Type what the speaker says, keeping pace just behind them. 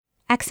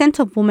Accent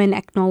of Woman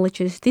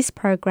acknowledges this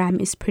program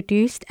is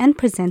produced and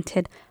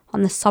presented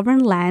on the sovereign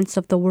lands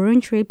of the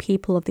Wurundjeri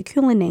people of the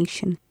Kulin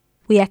Nation.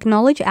 We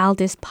acknowledge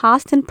elders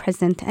past and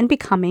present and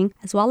becoming,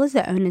 as well as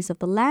the owners of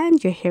the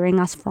land you're hearing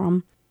us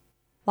from.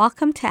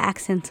 Welcome to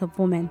Accent of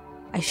Woman,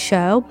 a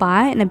show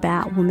by and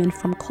about women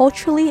from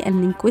culturally and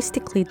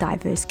linguistically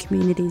diverse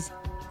communities.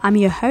 I'm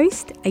your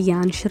host,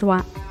 Ayan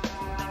Shirwa.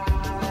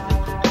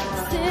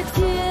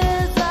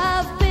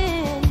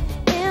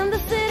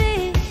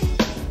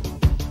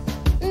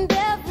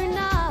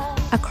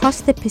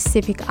 Across the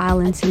Pacific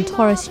Islands and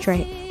Torres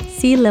Strait,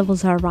 sea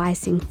levels are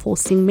rising,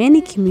 forcing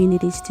many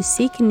communities to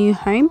seek a new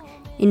home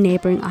in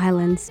neighbouring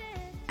islands.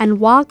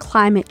 And while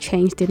climate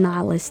change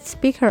denialists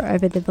bicker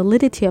over the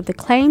validity of the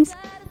claims,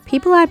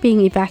 people are being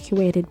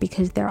evacuated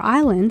because their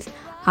islands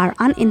are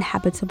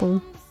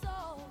uninhabitable.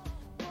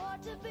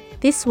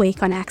 This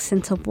week on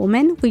Accent of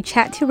Woman, we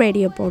chat to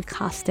radio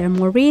broadcaster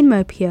Maureen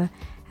Mopio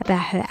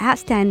about her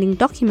outstanding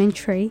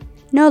documentary,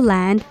 No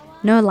Land,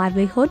 No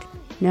Livelihood,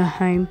 No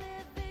Home.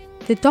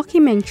 The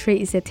documentary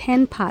is a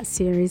 10-part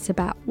series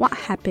about what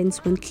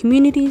happens when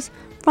communities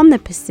from the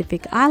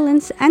Pacific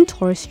Islands and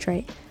Torres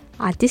Strait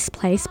are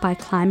displaced by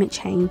climate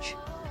change.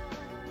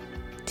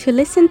 To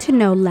listen to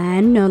No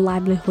Land, No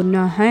Livelihood,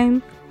 No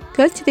Home,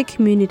 go to the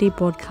Community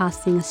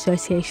Broadcasting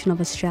Association of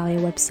Australia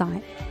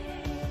website.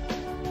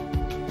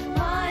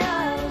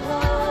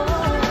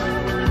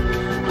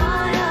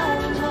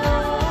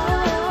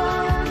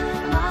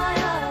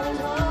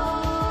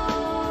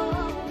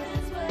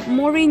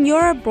 Maureen,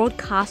 you're a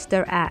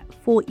broadcaster at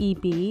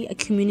 4EB, a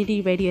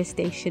community radio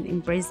station in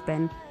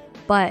Brisbane,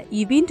 but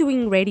you've been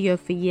doing radio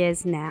for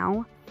years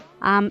now.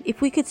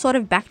 If we could sort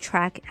of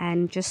backtrack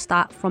and just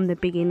start from the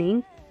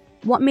beginning,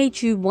 what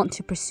made you want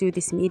to pursue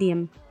this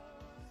medium?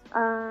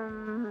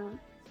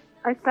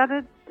 I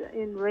started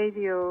in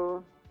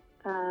radio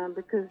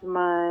because in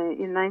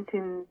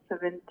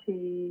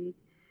 1973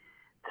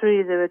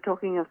 they were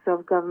talking of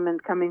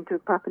self-government coming to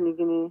Papua New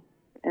Guinea,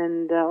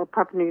 and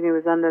Papua New Guinea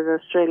was under the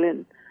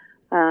Australian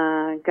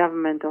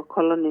government or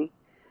colony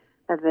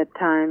at that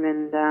time,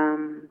 and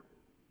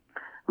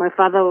my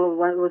father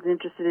was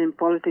interested in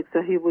politics,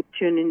 so he would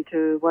tune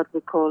into what we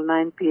call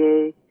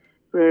 9PA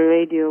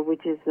radio,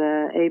 which is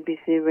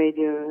ABC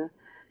radio,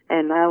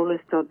 and I always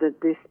thought that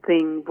this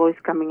voice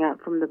coming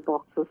out from the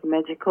box was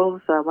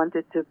magical, so I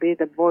wanted to be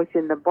the voice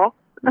in the box.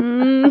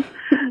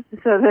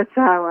 So that's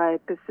how I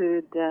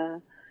pursued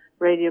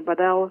radio,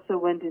 but I also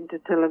went into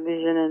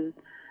television,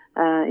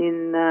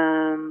 and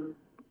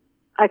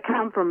I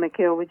come from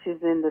Macao, which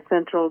is in the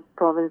central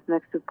province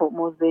next to Port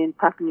Moresby in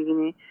Papua New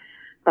Guinea,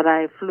 but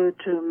I flew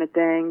to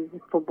Madang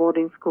for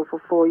boarding school for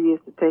 4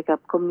 years to take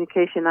up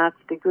communication arts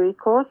degree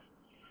course,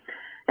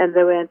 and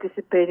they were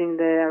anticipating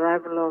the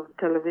arrival of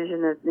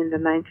television in the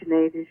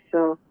 1980s,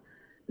 so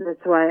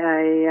that's why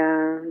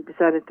I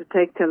decided to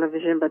take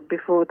television, but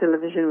before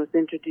television was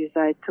introduced,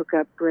 I took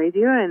up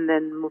radio and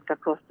then moved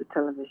across to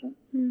television.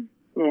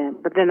 Yeah,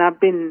 but then I've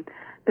been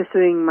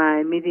pursuing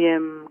my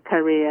medium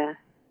career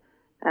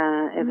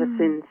ever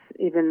since,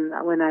 even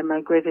when I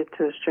migrated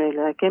to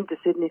Australia. I came to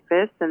Sydney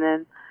first and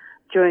then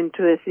joined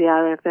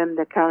 2SER-FM,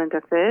 the Current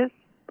Affairs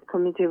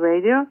community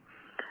radio,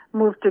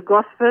 moved to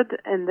Gosford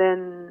and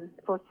then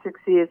for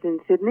 6 years in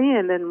Sydney,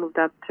 and then moved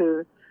up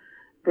to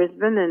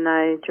Brisbane, and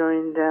I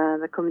joined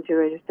the community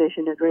radio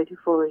station at Radio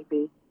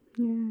 4EB.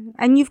 Yeah.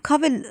 And you've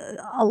covered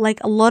a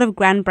lot of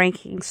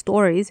groundbreaking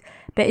stories,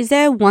 but is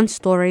there one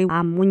story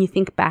when you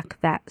think back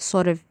that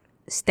sort of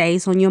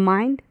stays on your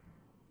mind?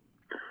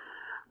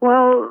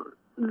 Well,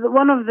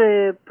 one of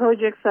the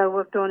projects I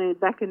worked on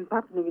back in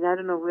Papua New Guinea, I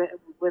don't know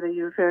whether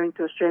you're referring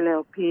to Australia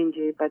or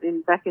PNG, but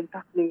back in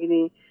Papua New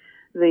Guinea,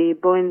 the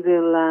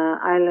Bougainville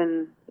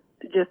Island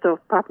just off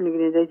Papua New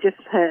Guinea, they just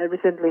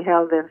recently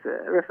held a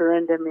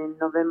referendum in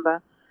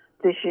November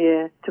this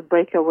year to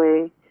break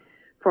away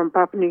from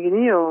Papua New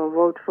Guinea or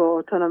vote for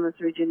autonomous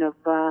region or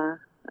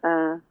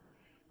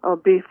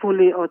be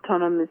fully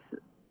autonomous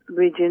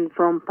region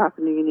from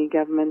Papua New Guinea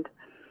government.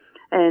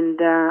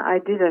 And I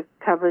did a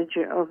coverage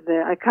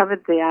I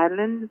covered the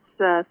island's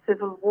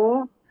civil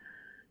war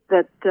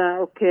that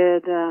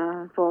occurred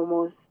for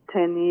almost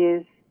 10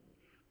 years,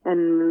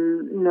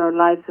 and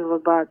lives of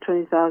about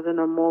 20,000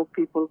 or more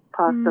people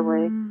passed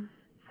away,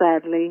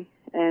 sadly.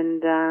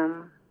 And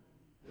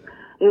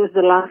it was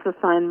the last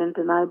assignment,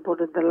 and I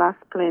boarded the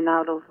last plane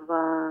out of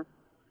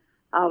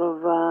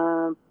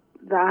the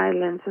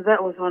island. So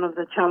that was one of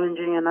the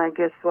challenging and I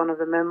guess one of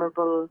the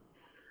memorable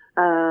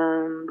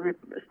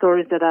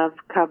stories that I've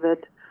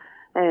covered.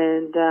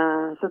 And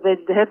so they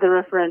had the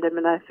referendum,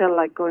 and I felt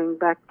like going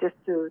back just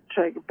to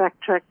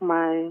backtrack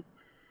my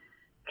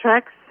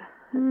tracks,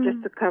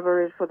 just to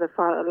cover it for the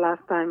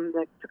last time,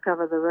 to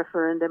cover the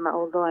referendum,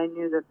 although I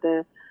knew that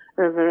the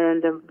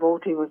referendum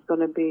voting was going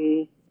to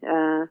be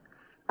a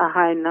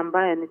high number,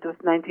 and it was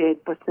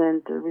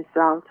 98%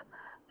 result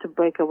to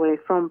break away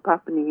from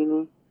Papua New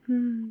Guinea.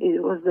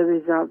 It was the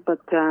result, but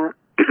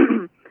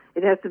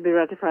it has to be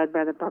ratified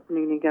by the Papua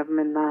New Guinea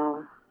government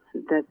now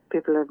that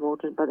people have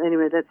voted. But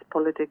anyway, that's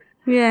politics.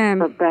 Yeah.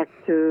 But back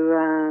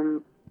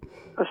to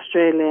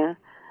Australia.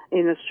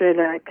 In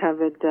Australia, I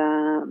covered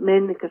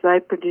mainly because I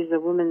produce a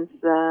women's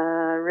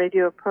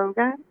radio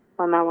program,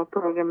 1-hour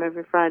program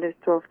every Friday,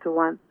 12 to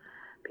 1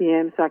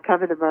 p.m. So I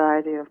covered a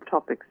variety of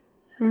topics.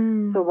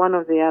 So one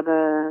of the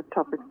other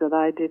topics that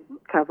I did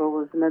cover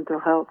was mental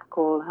health,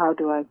 called How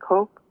Do I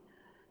Cope?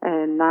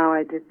 And now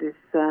I did this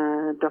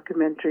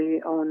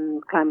documentary on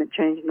climate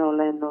change, no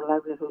land, no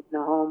livelihood,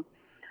 no home.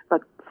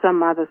 But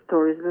some other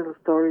stories, little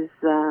stories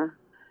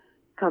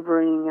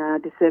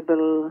covering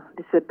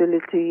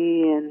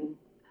disability and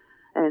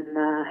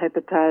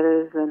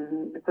hepatitis,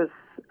 and because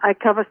I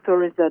cover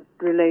stories that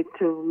relate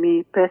to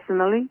me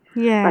personally.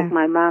 Yeah. Like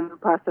my mom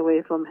passed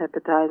away from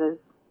hepatitis,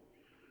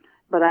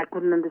 but I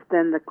couldn't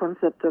understand the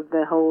concept of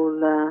the whole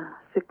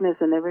sickness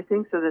and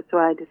everything, so that's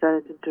why I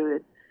decided to do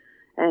it.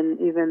 And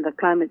even the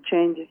climate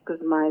change is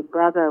because my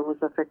brother was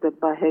affected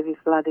by heavy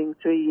flooding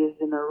 3 years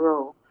in a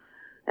row.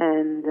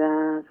 And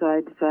so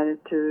I decided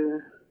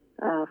to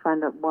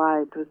find out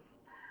why it was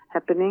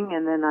happening.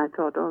 And then I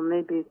thought, oh,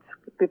 maybe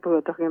it's, people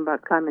were talking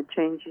about climate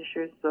change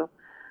issues, so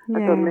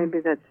I thought maybe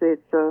that's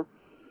it. So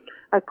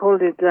I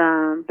called it,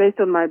 based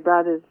on my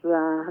brother's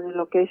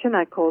relocation,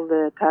 I called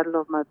the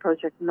title of my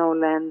project, No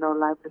Land, No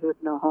Livelihood,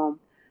 No Home.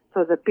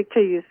 So the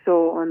picture you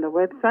saw on the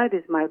website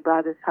is my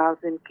brother's house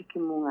in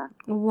Kikimunga.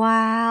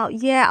 Wow.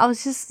 Yeah, I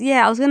was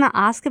going to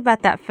ask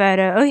about that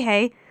photo.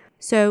 Okay.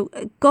 So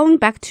going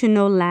back to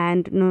No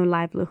Land, No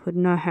Livelihood,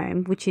 No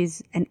Home, which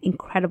is an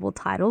incredible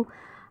title,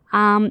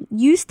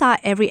 you start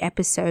every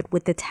episode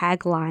with the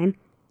tagline,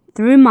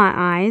 through my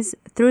eyes,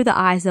 through the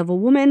eyes of a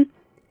woman,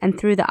 and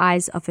through the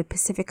eyes of a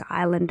Pacific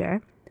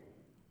Islander.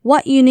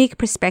 What unique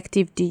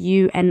perspective do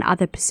you and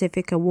other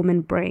Pacifica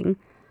women bring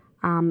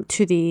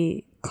to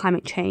the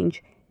climate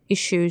change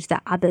issues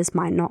that others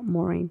might not,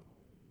 Maureen?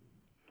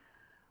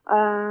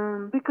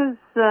 Because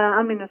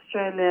I'm in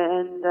Australia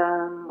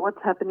and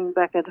what's happening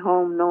back at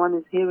home, no one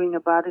is hearing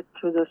about it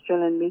through the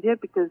Australian media,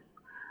 because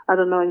I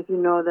don't know if you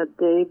know that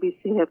the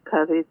ABC have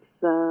cut its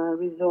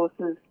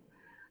resources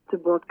to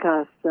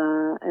broadcast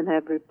and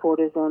have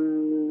reporters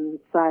on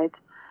site.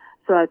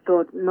 So I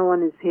thought no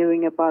one is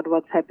hearing about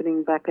what's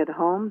happening back at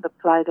home, the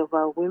plight of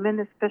our women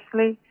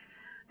especially.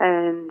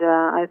 And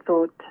I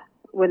thought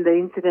when the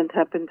incident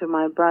happened to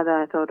my brother,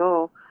 I thought,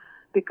 oh,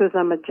 because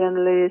I'm a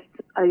journalist,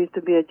 I used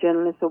to be a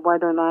journalist, so why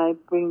don't I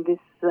bring this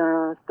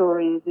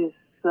story, this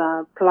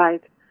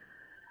plight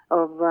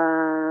of,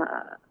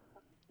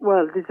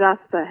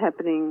 disaster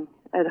happening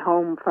at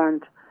home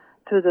front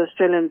to the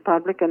Australian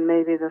public, and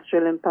maybe the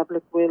Australian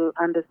public will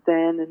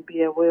understand and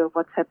be aware of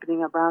what's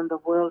happening around the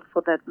world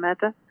for that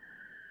matter.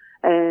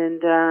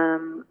 And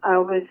I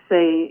always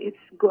say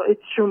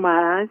it's through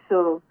my eyes,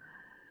 so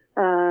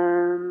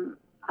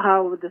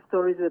how the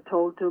stories were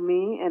told to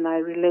me, and I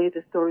relay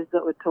the stories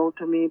that were told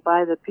to me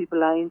by the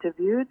people I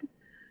interviewed,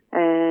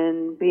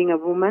 and being a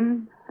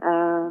woman,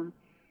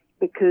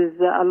 because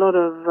a lot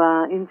of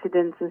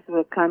incidences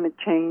where climate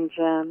change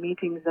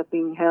meetings are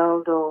being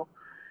held, or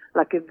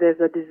like if there's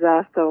a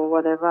disaster or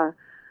whatever,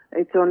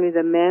 it's only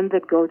the men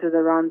that go to the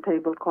round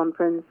table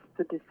conference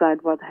to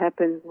decide what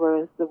happens,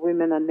 whereas the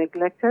women are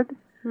neglected.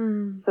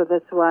 So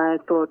that's why I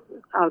thought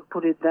I'll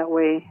put it that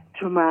way,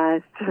 through my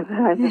eyes, through the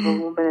eyes of a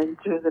woman and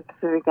through the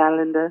Pacific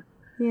Islander.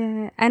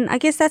 Yeah, and I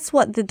guess that's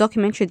what the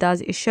documentary does.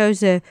 It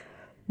shows a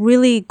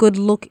really good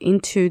look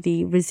into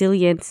the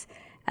resilience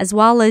as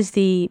well as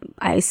the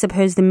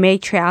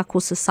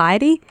matriarchal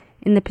society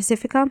in the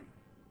Pacifica.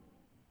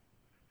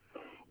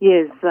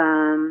 Yes,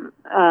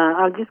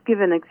 I'll just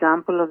give an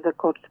example of the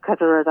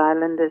Carteret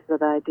Islanders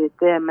that I did.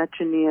 They're a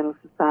matrilineal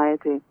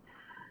society.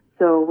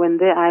 So when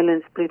their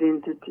island split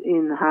in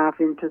half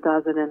in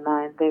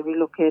 2009, they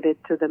relocated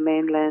to the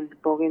mainland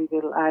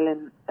Bougainville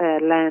Island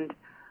land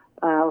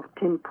of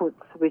Tin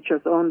Puts, which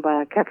was owned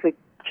by a Catholic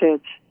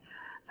church.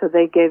 So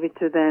they gave it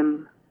to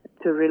them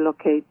to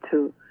relocate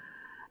to.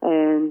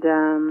 And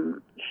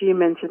she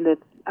mentioned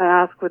that I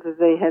asked whether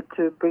they had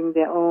to bring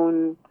their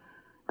own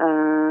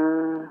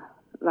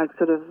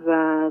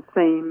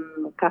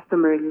same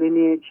customary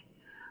lineage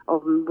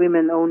of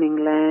women owning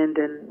land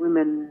and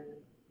women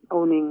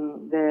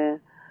owning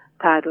their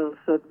titles.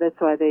 So that's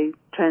why they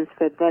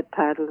transferred that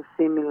title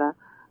similar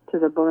to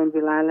the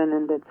Bougainville Island,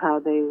 and that's how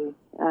they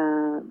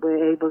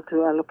were able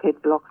to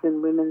allocate blocks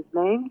in women's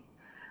names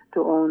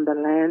to own the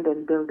land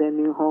and build their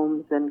new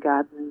homes and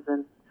gardens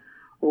and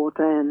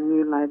water and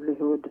new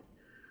livelihood.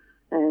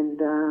 And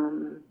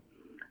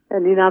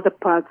in other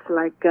parts,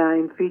 like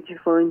in Fiji,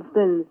 for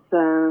instance,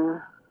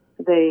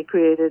 they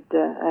created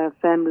a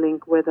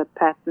FamLink weather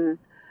pattern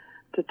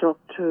to talk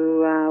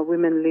to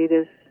women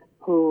leaders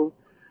who,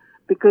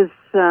 because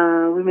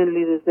women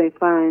leaders, they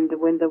find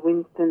when the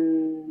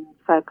Winston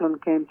cyclone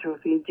came through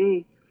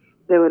Fiji,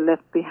 they were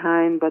left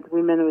behind, but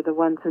women were the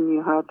ones who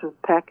knew how to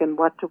pack and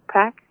what to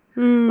pack,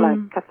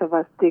 like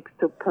cassava sticks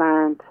to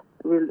plant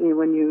really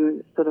when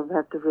you sort of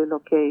have to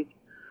relocate,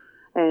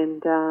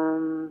 and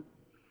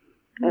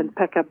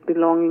pack up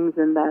belongings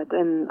and that.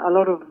 And a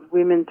lot of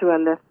women who are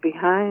left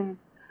behind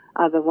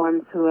are the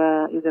ones who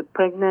are either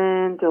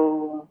pregnant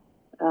or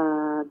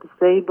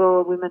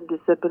disabled, women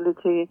with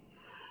disability.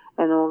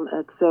 and all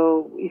that.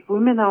 So if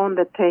women are on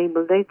the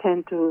table, they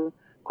tend to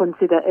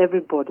consider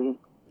everybody.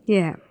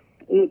 Yeah.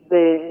 If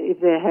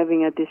they're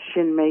having a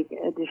decision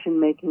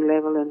making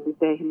level, and if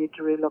they need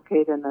to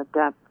relocate and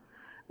adapt,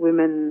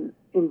 women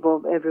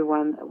involve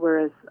everyone.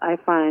 Whereas I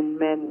find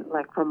men,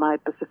 like from my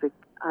Pacific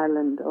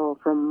Island or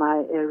from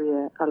my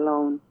area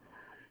alone,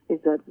 is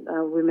that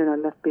women are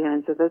left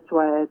behind. So that's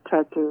why I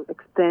try to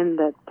extend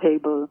that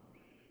table,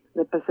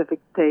 the Pacific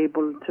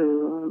table,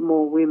 to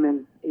more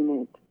women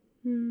in it.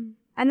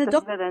 And the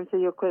Does that answer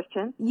your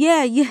question?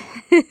 Yeah.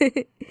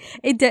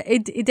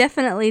 It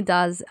definitely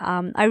does.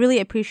 I really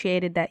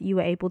appreciated that you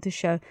were able to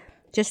show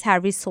just how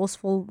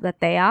resourceful that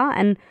they are.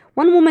 And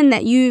one woman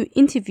that you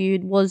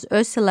interviewed was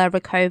Ursula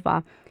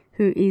Rakova,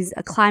 who is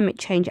a climate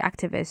change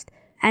activist.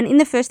 And in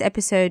the first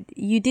episode,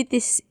 you did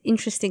this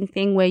interesting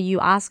thing where you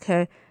asked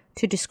her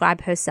to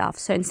describe herself.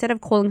 So instead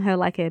of calling her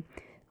like a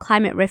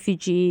climate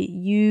refugee,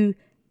 you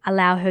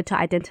allow her to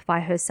identify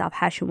herself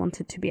how she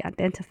wanted to be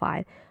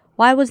identified.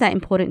 Why was that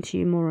important to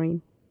you,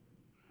 Maureen?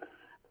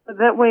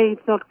 That way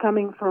it's not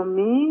coming from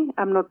me.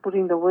 I'm not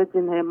putting the words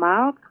in her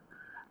mouth.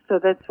 So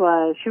that's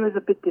why she was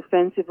a bit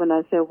defensive when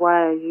I said,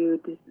 why are you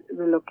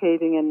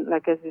relocating? And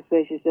like as you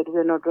say, she said,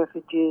 we're not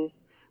refugees.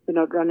 We're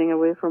not running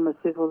away from a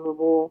civil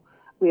war.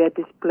 We are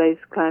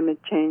displaced climate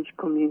change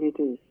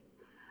communities.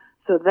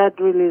 So that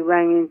really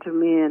rang into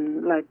me.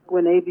 And like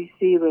when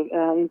ABC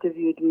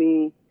interviewed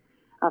me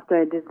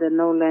after I did the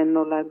No Land,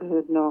 No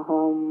Livelihood, No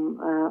Home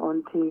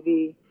on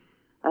TV,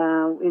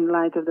 in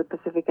light of the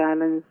Pacific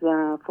Islands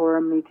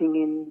Forum meeting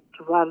in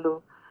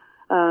Tuvalu,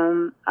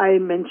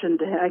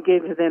 I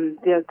gave them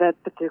that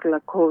particular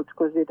quote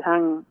because it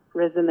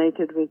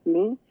resonated with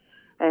me.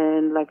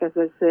 And like as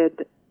I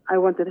said, I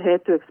wanted her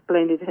to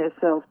explain it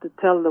herself, to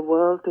tell the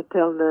world, to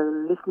tell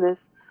the listeners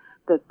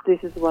that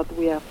this is what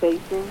we are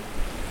facing.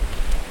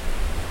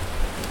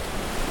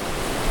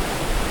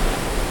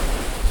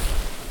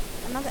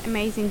 Another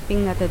amazing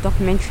thing that the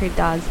documentary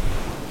does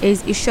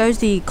is it shows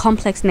the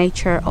complex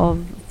nature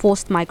of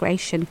forced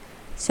migration.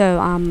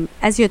 So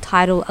as your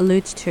title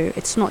alludes to,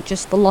 it's not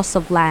just the loss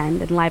of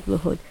land and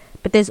livelihood,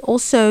 but there's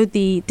also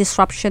the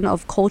disruption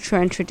of culture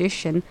and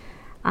tradition.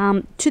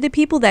 To the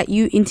people that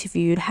you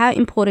interviewed, how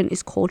important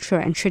is culture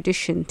and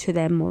tradition to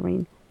them,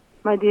 Maureen?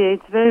 My dear,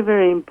 it's very,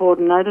 very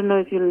important. I don't know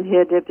if you'll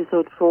hear the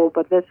episode 4,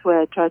 but that's where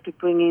I try to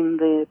bring in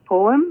the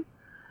poem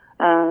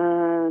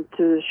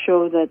to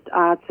show that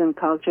arts and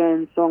culture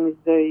and song is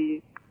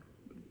very,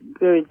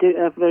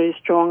 very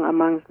strong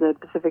amongst the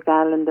Pacific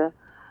Islander,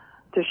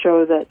 to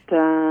show that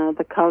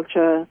the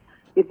culture,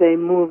 if they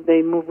move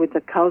with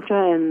the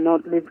culture and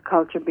not leave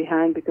culture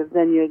behind, because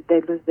then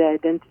they lose their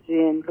identity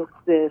and lose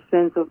their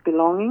sense of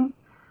belonging.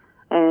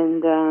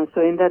 And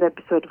so in that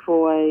episode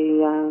 4,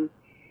 I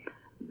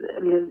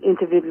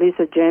interviewed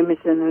Lisa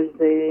Jamieson, who's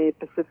the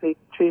Pacific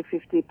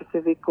 350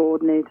 Pacific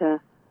coordinator.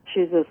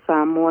 She's a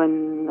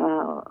Samoan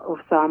of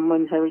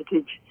Samoan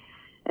heritage,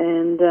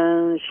 and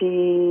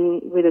she,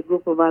 with a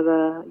group of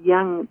other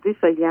young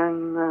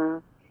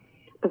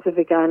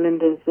Pacific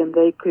Islanders, and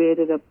they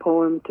created a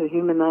poem to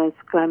humanize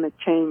climate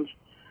change.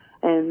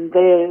 And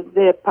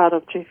they're part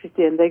of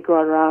 350, and they go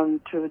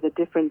around to the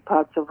different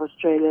parts of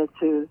Australia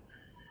to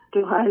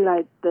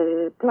highlight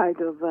the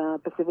plight of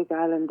Pacific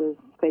Islanders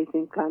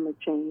facing climate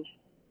change.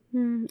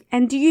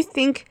 And do you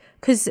think,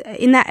 because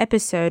in that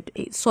episode,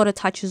 it sort of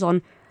touches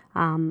on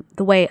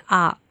the way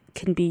art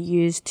can be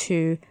used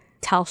to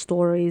tell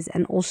stories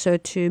and also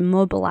to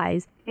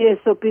mobilize. Yeah,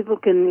 so people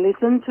can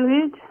listen to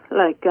it.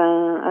 Like,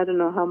 I don't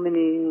know how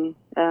many,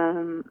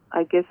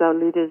 I guess our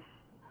leaders,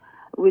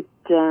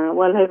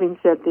 well, having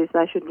said this,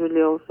 I should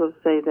really also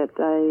say that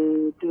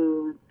I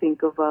do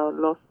think of our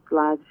lost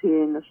lives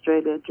here in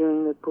Australia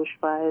during the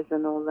bushfires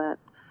and all that.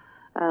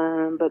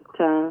 But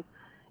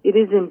it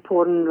is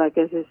important, like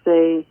as you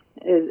say,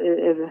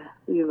 if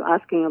you're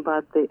asking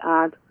about the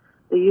art,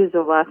 the use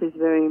of art is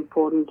very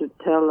important to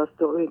tell a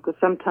story, because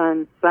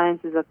sometimes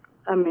climate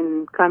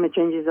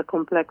change is a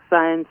complex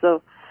science.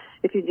 So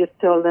if you just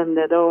tell them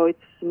that, it's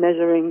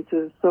measuring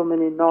to so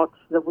many knots,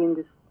 the wind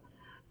is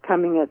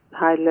coming at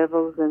high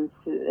levels and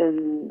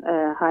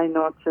high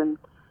knots, and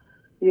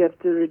you have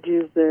to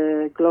reduce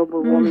the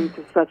global warming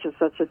to such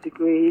a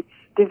degree, it's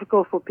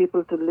difficult for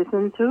people to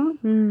listen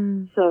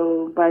to.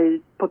 So by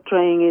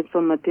portraying it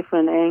from a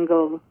different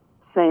angle,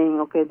 saying,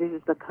 okay, this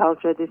is the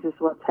culture, this is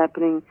what's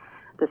happening.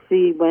 The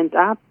sea went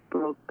up,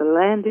 broke the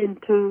land in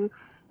two,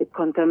 it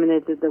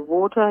contaminated the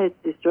water,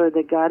 it destroyed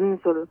the gardens,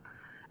 so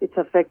it's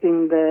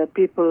affecting the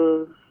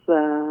people's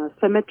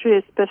cemetery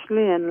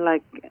especially,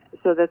 and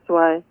so that's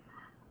why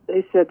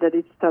they said that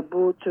it's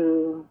taboo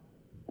to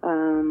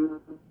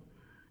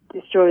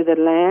destroy the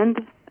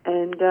land,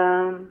 and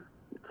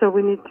so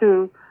we need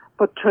to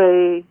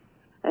portray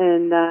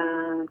and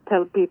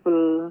tell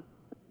people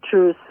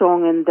through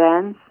song and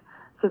dance,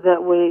 so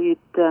that way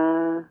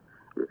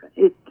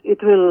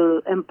it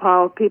will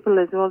empower people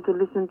as well to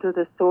listen to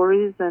the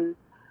stories, and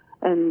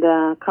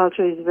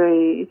culture is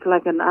it's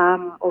like an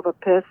arm of a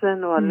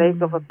person or a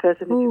leg of a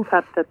person. If you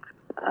cut that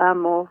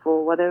arm off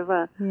or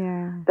whatever,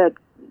 that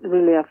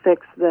really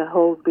affects the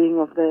whole being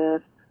of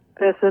the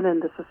person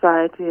and the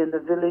society and the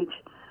village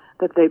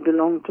that they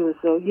belong to.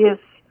 So yes,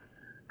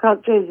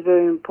 culture is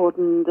very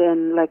important,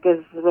 and like as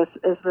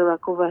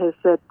Rakova has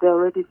said, they're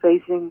already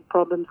facing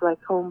problems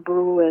like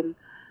homebrew and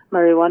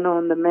marijuana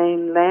on the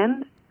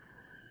mainland,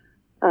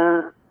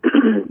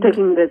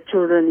 taking the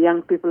children,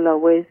 young people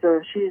away.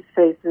 So she's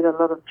faced with a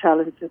lot of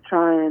challenge to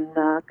try and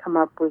come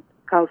up with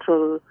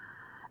cultural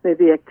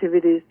maybe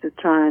activities to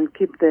try and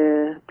keep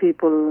the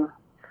people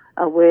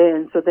aware,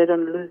 and so they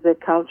don't lose their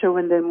culture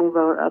when they move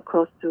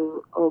across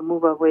to or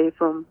move away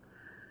from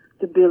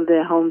to build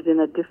their homes in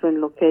a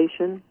different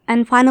location.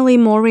 And finally,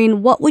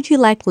 Maureen, what would you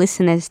like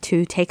listeners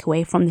to take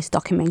away from this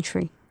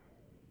documentary?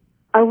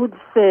 I would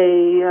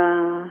say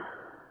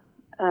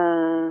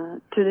to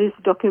this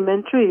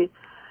documentary,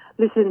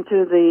 listen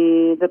to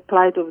the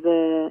plight of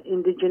the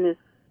indigenous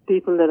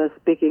people that are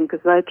speaking,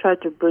 because I try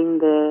to bring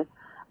the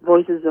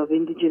voices of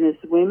indigenous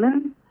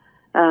women,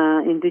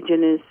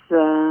 indigenous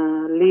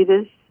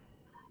leaders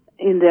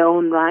in their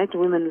own right,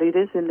 women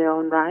leaders in their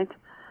own right,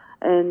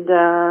 and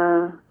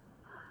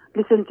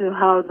listen to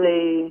how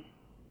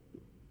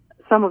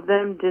some of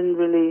them didn't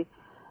really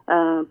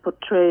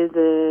portray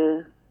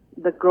the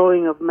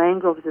growing of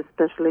mangroves,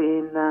 especially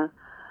in the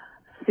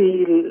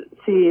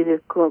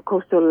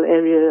coastal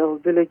area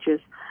of villages,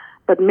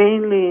 but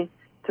mainly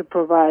to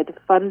provide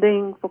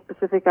funding for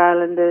Pacific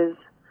Islanders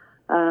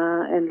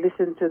and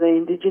listen to the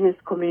indigenous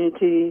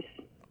communities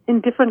in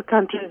different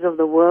countries of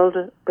the world,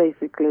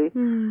 basically,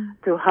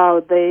 to how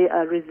they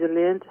are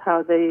resilient,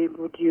 how they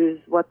would use,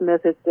 what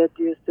methods they'd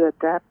use to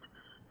adapt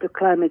to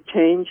climate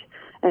change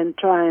and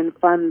try and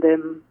fund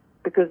them,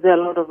 because there are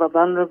a lot of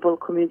vulnerable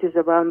communities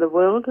around the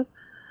world.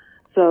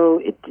 So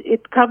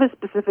it covers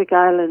Pacific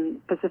Islands,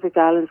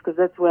 because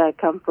that's where I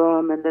come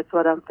from and that's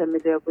what I'm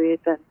familiar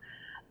with, and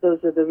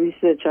those are the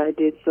research I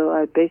did. So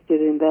I based it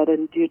in that,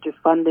 and due to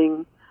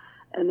funding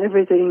and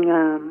everything,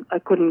 I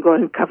couldn't go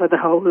and cover the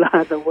whole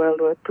other world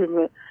or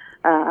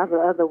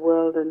other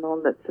world and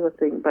all that sort of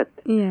thing. But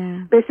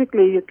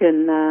basically, you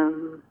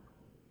can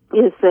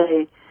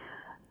say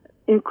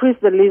increase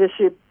the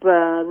leadership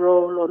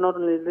role, or not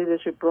only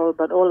leadership role,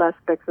 but all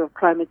aspects of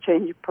climate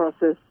change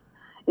process.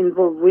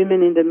 Involve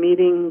women in the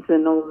meetings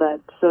and all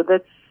that. So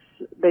that's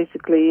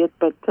basically it.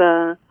 But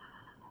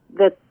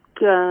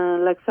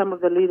like some of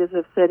the leaders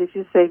have said, if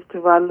you save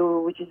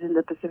Tuvalu, which is in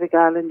the Pacific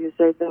Island, you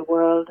save the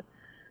world.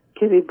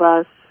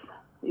 Kiribati,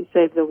 you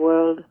save the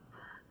world.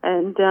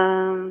 And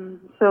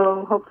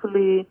so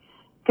hopefully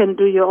can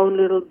do your own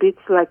little bits.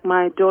 Like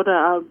my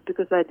daughter,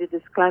 because I did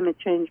this climate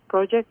change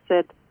project,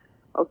 said,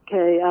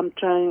 okay, I'm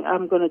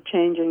going to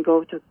change and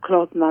go to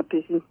cloth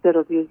nappies instead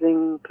of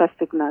using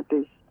plastic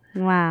nappies.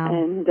 Wow.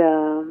 And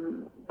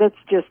that's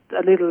just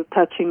a little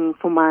touching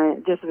for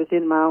just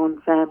within my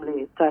own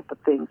family type of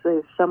thing. So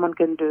if someone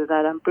can do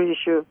that, I'm pretty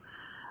sure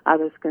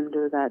others can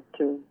do that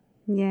too.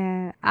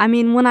 Yeah. I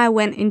mean, when I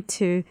went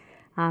into,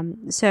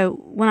 so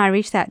when I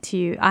reached out to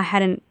you, I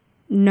hadn't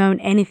known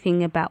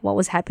anything about what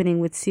was happening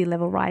with sea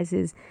level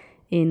rises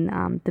in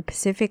the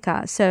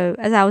Pacifica. So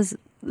as I was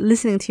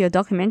listening to your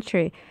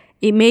documentary,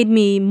 it made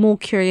me more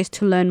curious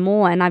to learn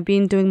more, and I've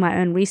been doing my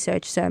own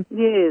research. So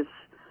yes.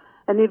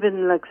 And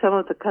even like some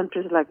of the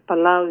countries like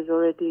Palau is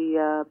already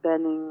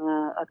banning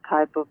a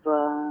type of,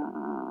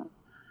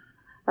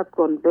 I've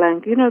gone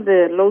blank,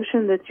 the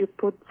lotion that you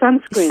put,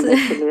 sunscreen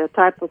actually, a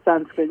type of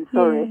sunscreen,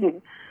 sorry. Yeah.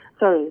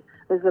 Sorry.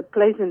 There's a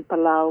place in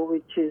Palau,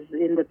 which is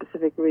in the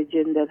Pacific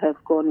region, that has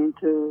gone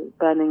into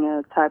banning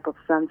a type of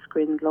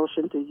sunscreen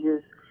lotion to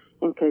use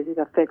in case it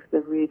affects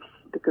the reefs,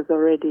 because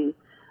already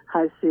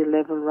high sea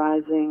level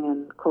rising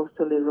and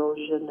coastal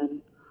erosion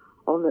and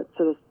all that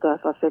sort of stuff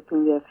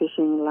affecting their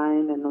fishing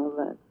line and all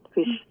that,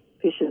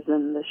 fishes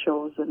and the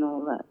shores and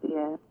all that,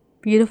 yeah.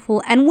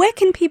 Beautiful. And where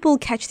can people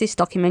catch this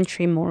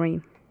documentary,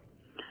 Maureen?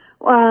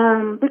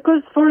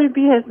 Because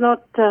 4EB has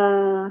not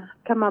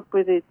come up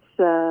with its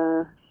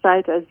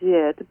site as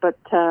yet, but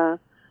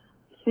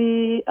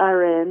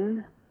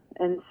CRN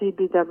and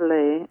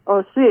CBAA,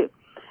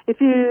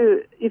 if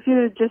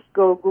you just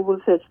go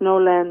Google search No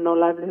Land, No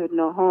Livelihood,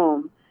 No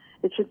Home,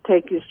 it should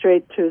take you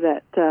straight to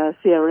that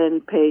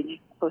CRN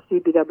page or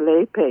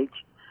CBAA page.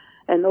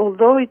 And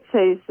although it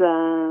says,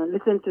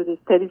 listen to this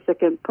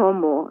 30-second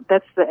promo,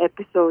 that's the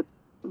episode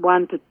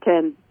 1 to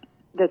 10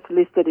 that's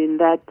listed in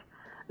that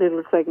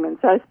little segment.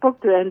 So I spoke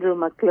to Andrew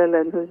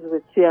McClellan, who's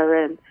with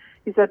CRN.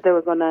 He said they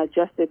were going to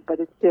adjust it, but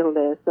it's still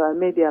there. So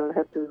maybe I'll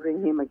have to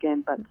ring him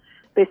again. But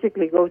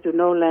basically go to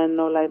No Land,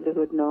 No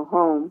Livelihood, No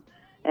Home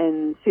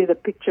and see the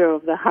picture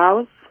of the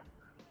house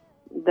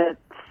that's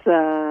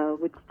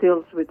with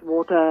stills with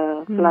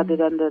water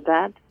flooded under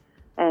that.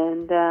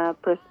 And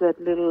press that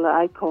little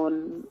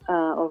icon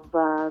of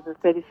the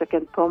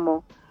 30-second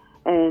promo,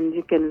 and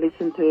you can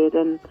listen to it.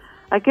 And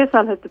I guess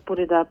I'll have to put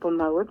it up on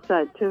my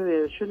website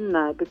too, shouldn't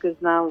I? Because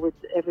now with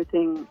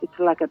everything, it's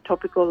like a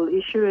topical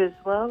issue as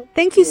well.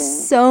 Thank you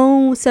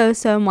so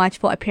much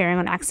for appearing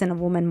on Accent of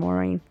Woman,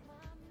 Maureen.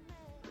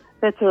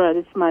 That's all right.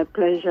 It's my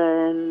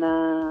pleasure. And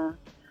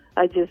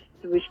I just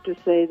wish to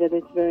say that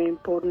it's very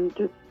important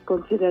to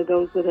consider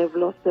those that have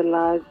lost their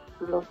lives,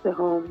 lost their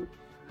homes,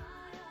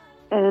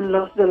 and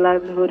lost their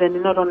livelihood,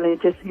 and not only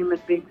just human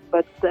beings,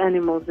 but the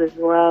animals as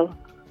well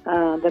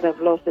that have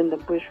lost in the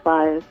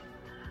bushfires.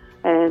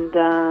 And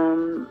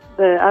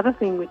the other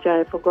thing which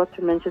I forgot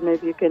to mention,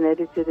 maybe you can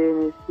edit it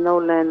in, is No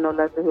Land, No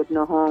Livelihood,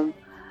 No Home.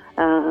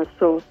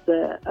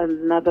 Sourced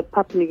another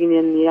Papua New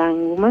Guinean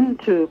young woman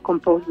to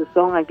compose the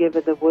song. I gave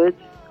her the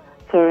words,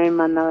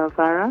 Terema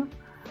Naravara,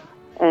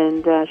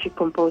 and she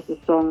composed the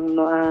song,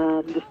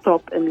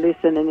 Stop and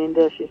Listen, and in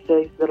there she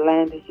says, the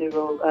land is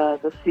zero,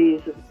 the sea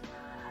is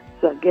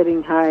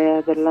getting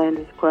higher, the land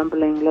is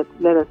crumbling,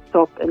 let us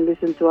stop and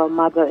listen to our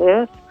Mother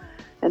Earth.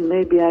 And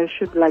maybe I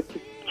should like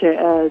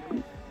to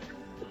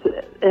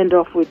end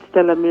off with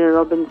Stella Mira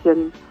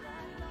Robinson's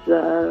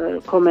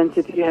comments,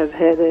 if you have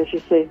heard her. She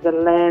says, the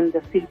land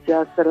feeds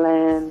us, the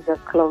land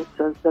clothes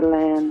us, the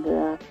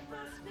land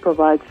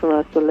provides for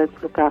us, so let's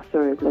look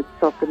after it. Let's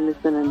stop and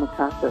listen and look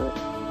after it.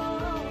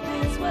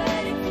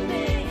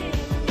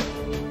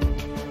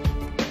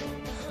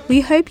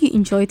 We hope you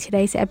enjoyed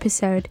today's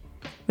episode.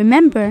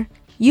 Remember,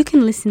 you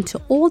can listen to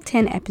all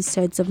 10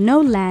 episodes of No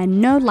Land,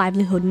 No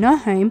Livelihood, No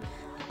Home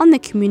on the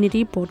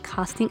Community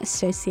Broadcasting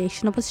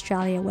Association of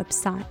Australia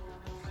website.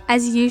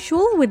 As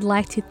usual, we'd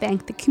like to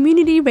thank the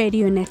Community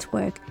Radio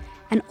Network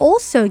and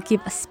also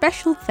give a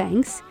special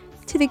thanks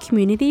to the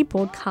Community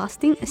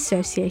Broadcasting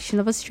Association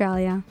of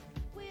Australia.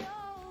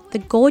 The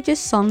gorgeous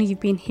song you've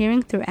been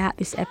hearing throughout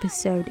this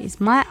episode is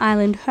My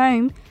Island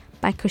Home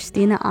by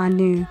Christina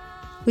Anu.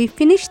 We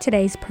finished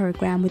today's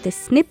program with a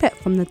snippet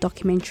from the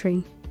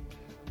documentary.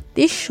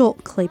 This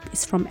short clip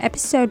is from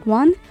episode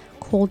 1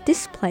 called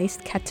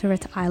Displaced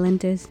Carteret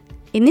Islanders.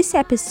 In this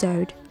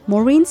episode,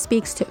 Maureen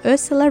speaks to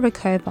Ursula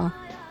Rakova,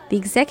 the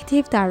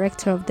Executive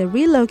Director of the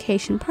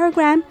Relocation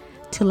Program,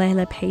 to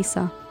Leila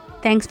Pacer.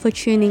 Thanks for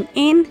tuning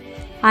in.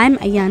 I'm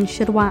Ayan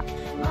Shirwa.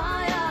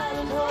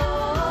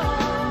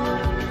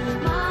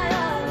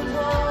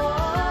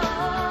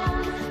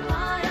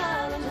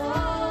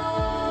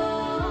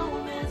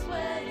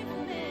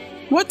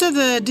 What are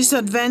the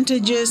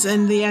disadvantages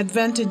and the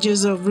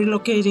advantages of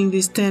relocating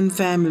these 10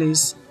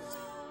 families?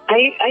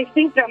 I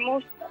think the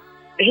most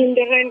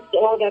hindrance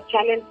or the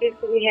challenges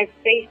we have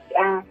faced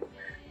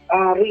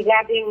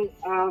regarding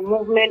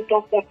movement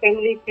of the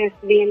families has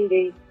been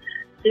the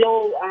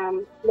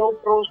slow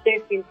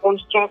process in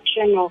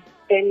construction of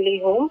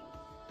family homes.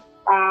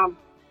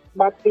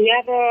 But the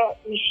other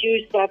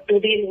issues are to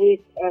deal with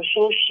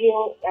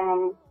socio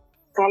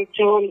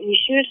cultural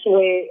issues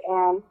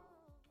where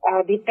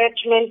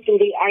detachment to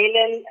the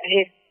island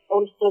has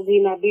also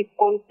been a big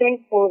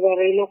concern for the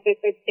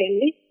relocated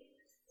families.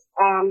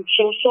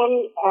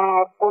 Social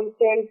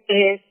concerns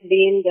has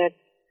been that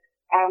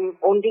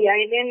on the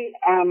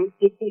island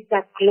it is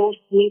a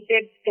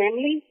close-knitted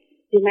family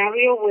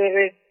scenario,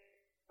 whereas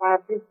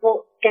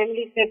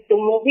families have to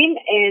move in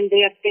and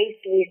they are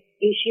faced with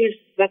issues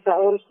that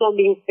are also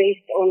being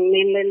faced on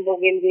mainland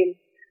Bougainville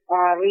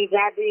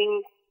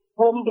regarding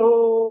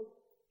homebrew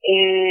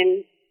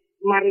and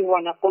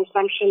marijuana,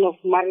 consumption of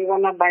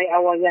marijuana by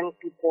our young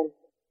people.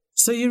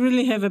 So you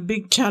really have a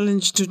big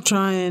challenge to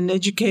try and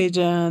educate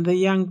the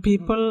young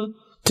people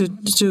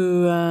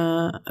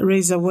to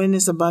raise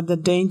awareness about the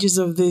dangers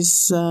of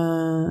these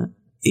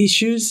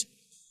issues?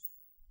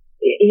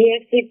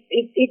 Yes,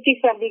 it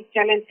is a big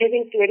challenge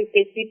having to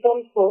educate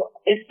people, so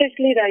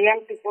especially the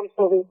young people,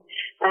 so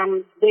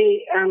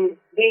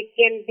they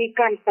can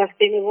become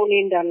sustainable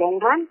in the long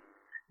run.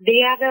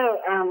 The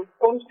other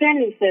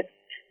concern is that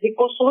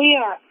because we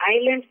are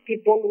island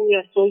people, we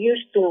are so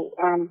used to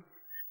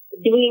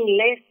doing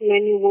less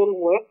manual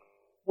work,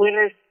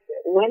 whereas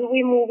when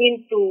we move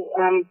into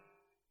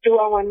to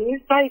our new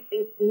site,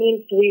 it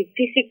means we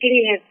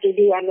physically have to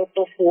do a lot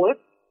of work.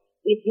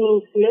 It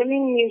means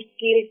learning new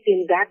skills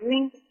in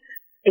gardening,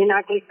 in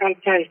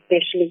agriculture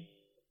especially.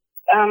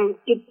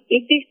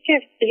 It is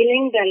just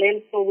tilling the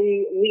land so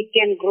we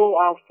can grow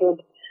our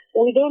food.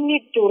 We don't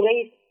need to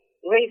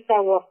raise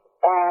our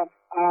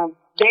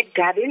bed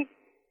gardens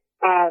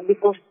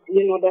because,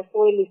 the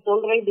soil is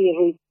already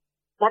rich.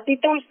 But it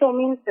also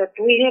means that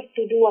we have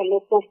to do a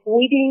lot of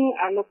weeding,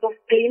 a lot of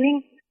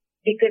cleaning,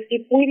 because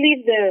if we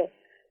leave the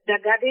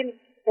garden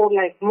for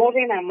like more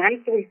than a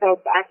month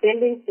without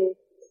attending to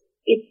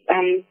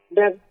it,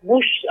 the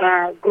bush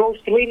grows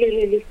really,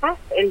 really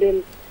fast, and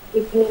then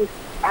it means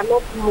a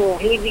lot more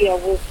heavier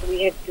work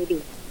we have to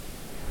do.